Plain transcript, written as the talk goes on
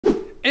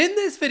In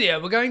this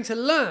video, we're going to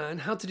learn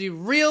how to do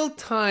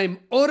real-time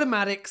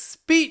automatic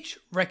speech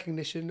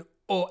recognition,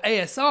 or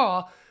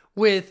ASR,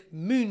 with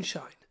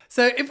Moonshine.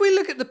 So if we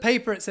look at the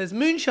paper, it says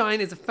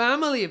Moonshine is a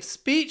family of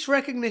speech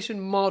recognition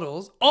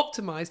models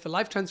optimized for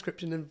live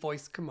transcription and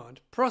voice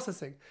command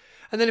processing.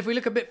 And then if we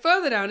look a bit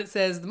further down, it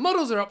says the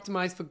models are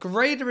optimized for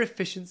greater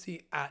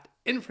efficiency at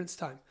inference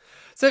time.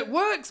 So it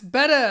works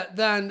better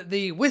than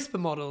the Whisper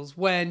models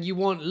when you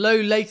want low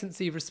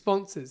latency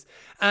responses.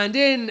 And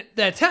in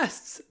their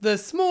tests, the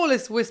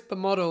smallest Whisper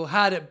model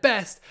had at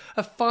best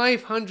a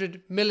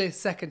 500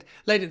 millisecond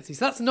latency.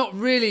 So that's not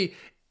really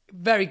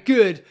very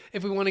good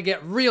if we want to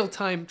get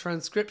real-time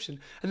transcription.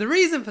 And the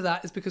reason for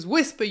that is because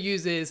Whisper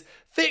uses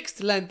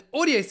fixed length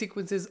audio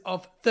sequences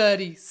of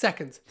 30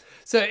 seconds.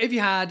 So if you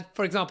had,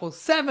 for example,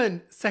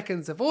 7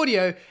 seconds of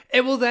audio,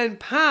 it will then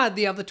pad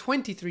the other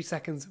 23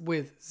 seconds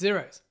with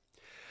zeros.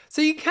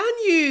 So you can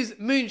use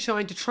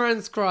Moonshine to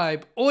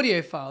transcribe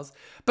audio files,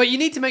 but you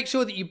need to make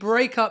sure that you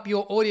break up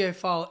your audio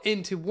file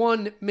into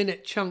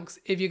 1-minute chunks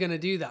if you're going to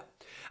do that.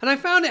 And I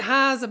found it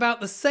has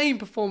about the same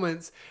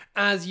performance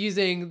as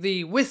using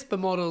the Whisper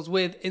models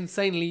with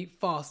insanely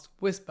fast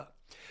Whisper.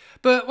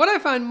 But what I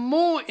found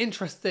more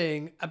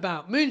interesting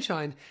about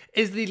Moonshine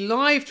is the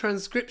live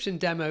transcription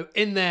demo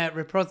in their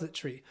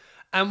repository.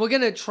 And we're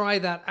going to try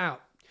that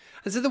out.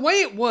 And so the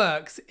way it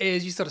works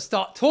is you sort of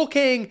start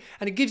talking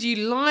and it gives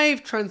you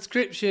live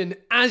transcription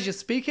as you're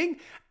speaking,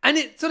 and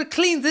it sort of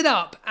cleans it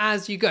up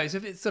as you go. So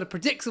if it sort of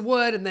predicts a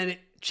word and then it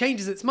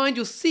changes its mind,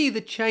 you'll see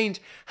the change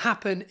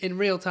happen in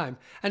real time.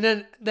 And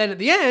then at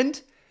the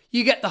end,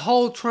 you get the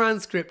whole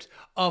transcript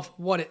of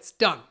what it's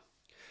done.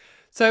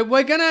 So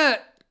we're gonna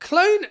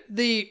clone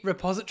the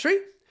repository.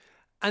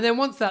 And then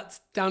once that's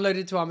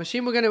downloaded to our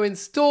machine, we're going to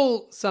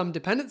install some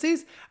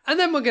dependencies, and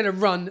then we're going to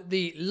run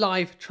the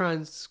live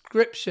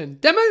transcription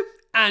demo,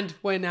 and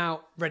we're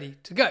now ready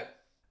to go.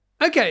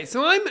 Okay,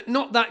 so I'm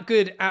not that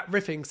good at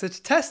riffing, so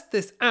to test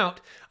this out,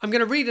 I'm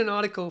going to read an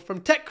article from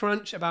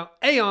TechCrunch about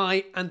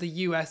AI and the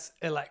US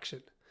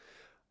election.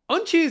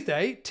 On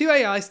Tuesday, 2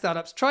 AI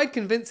startups tried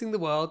convincing the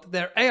world that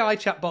their AI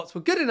chatbots were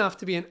good enough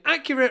to be an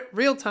accurate,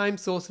 real-time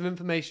source of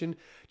information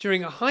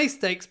during a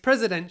high-stakes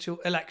presidential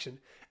election.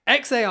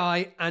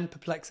 XAI and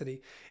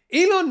Perplexity.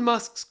 Elon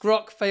Musk's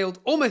Grok failed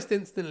almost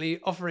instantly,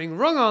 offering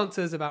wrong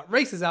answers about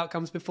racist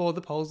outcomes before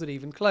the polls had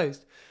even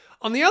closed.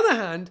 On the other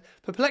hand,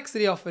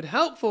 Perplexity offered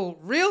helpful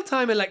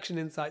real-time election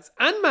insights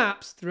and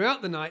maps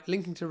throughout the night,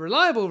 linking to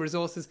reliable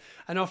resources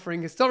and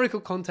offering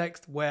historical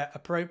context where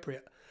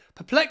appropriate.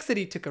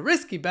 Perplexity took a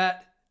risky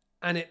bet,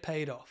 and it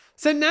paid off.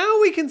 So now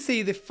we can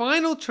see the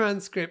final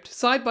transcript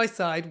side by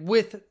side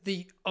with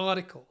the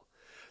article.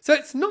 So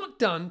it's not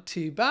done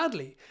too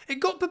badly. It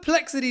got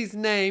Perplexity's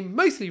name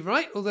mostly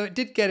right, although it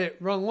did get it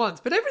wrong once,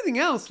 but everything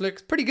else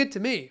looks pretty good to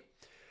me.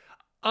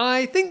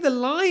 I think the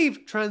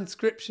live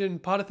transcription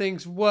part of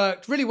things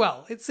worked really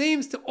well. It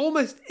seems to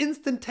almost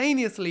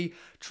instantaneously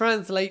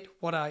translate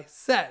what I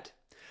said.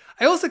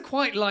 I also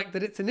quite like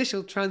that its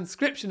initial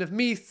transcription of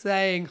me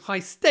saying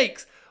high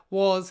stakes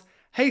was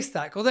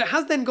haystack, although it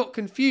has then got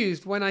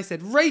confused when I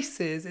said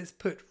races, it's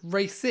put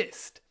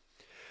racist.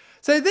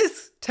 So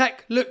this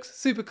tech looks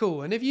super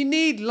cool, and if you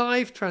need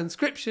live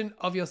transcription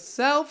of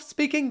yourself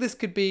speaking, this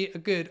could be a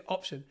good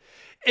option.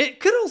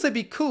 It could also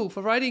be cool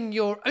for writing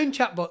your own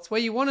chatbots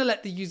where you want to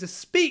let the user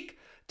speak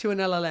to an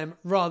LLM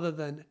rather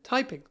than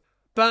typing.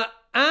 But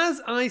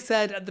as I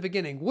said at the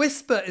beginning,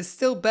 Whisper is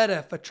still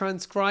better for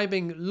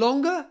transcribing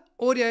longer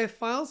audio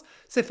files.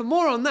 So for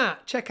more on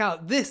that, check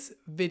out this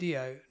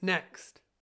video next.